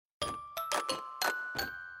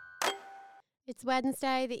It's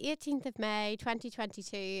Wednesday, the 18th of May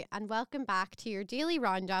 2022, and welcome back to your daily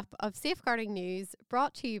roundup of safeguarding news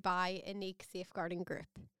brought to you by Unique Safeguarding Group.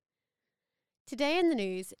 Today in the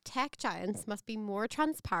news, tech giants must be more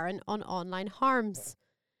transparent on online harms.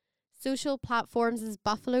 Social platforms'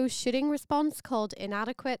 Buffalo shooting response called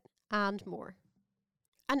inadequate, and more.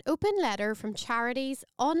 An open letter from charities,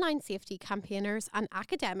 online safety campaigners and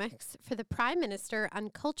academics for the Prime Minister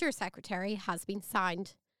and Culture Secretary has been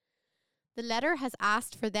signed. The letter has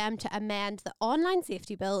asked for them to amend the online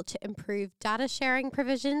safety bill to improve data sharing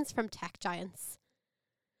provisions from tech giants.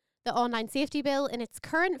 The online safety bill in its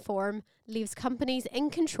current form leaves companies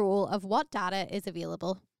in control of what data is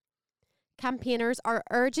available. Campaigners are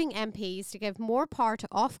urging MPs to give more power to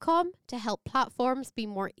Ofcom to help platforms be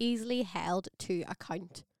more easily held to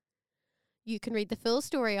account. You can read the full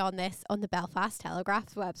story on this on the Belfast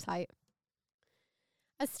Telegraph's website.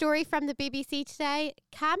 A story from the BBC today,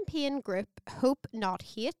 campaign group Hope Not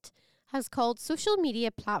Hate has called social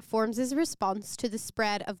media platforms' response to the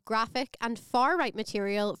spread of graphic and far-right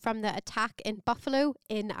material from the attack in Buffalo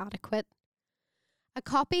inadequate. A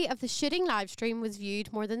copy of the shooting livestream was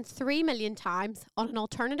viewed more than 3 million times on an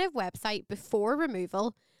alternative website before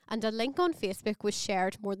removal, and a link on Facebook was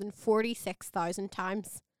shared more than 46,000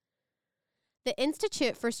 times. The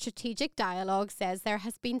Institute for Strategic Dialogue says there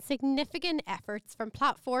has been significant efforts from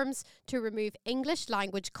platforms to remove English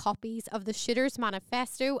language copies of the shooter's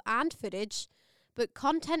manifesto and footage, but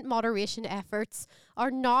content moderation efforts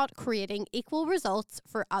are not creating equal results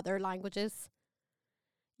for other languages.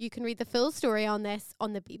 You can read the full story on this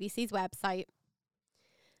on the BBC's website.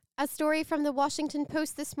 A story from the Washington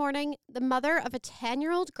Post this morning, the mother of a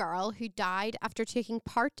 10-year-old girl who died after taking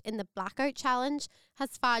part in the Blackout Challenge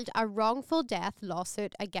has filed a wrongful death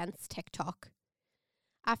lawsuit against TikTok.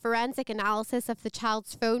 A forensic analysis of the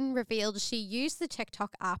child's phone revealed she used the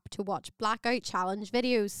TikTok app to watch Blackout Challenge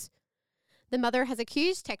videos. The mother has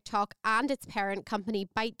accused TikTok and its parent company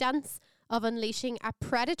ByteDance of unleashing a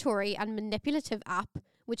predatory and manipulative app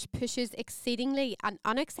which pushes exceedingly and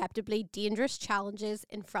unacceptably dangerous challenges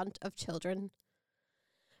in front of children.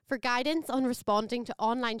 For guidance on responding to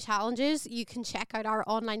online challenges, you can check out our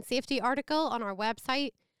online safety article on our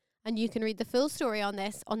website, and you can read the full story on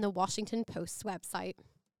this on the Washington Post's website.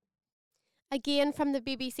 Again from the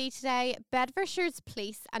BBC today, Bedfordshire's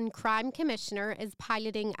Police and Crime Commissioner is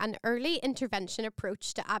piloting an early intervention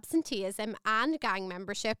approach to absenteeism and gang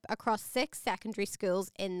membership across 6 secondary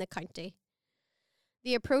schools in the county.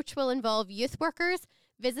 The approach will involve youth workers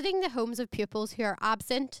visiting the homes of pupils who are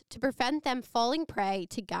absent to prevent them falling prey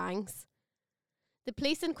to gangs. The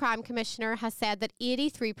Police and Crime Commissioner has said that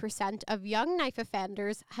 83% of young knife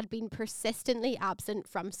offenders had been persistently absent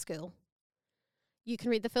from school. You can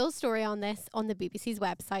read the full story on this on the BBC's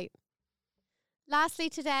website. Lastly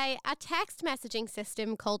today, a text messaging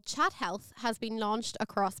system called Chat Health has been launched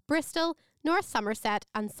across Bristol, North Somerset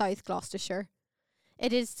and South Gloucestershire.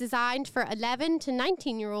 It is designed for 11 to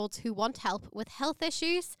 19-year-olds who want help with health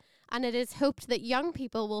issues, and it is hoped that young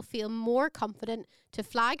people will feel more confident to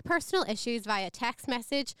flag personal issues via text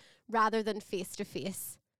message rather than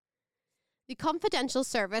face-to-face. The confidential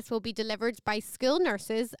service will be delivered by school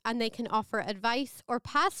nurses, and they can offer advice or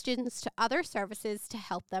pass students to other services to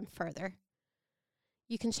help them further.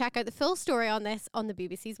 You can check out the full story on this on the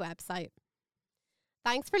BBC's website.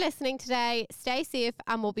 Thanks for listening today, stay safe,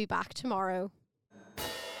 and we'll be back tomorrow.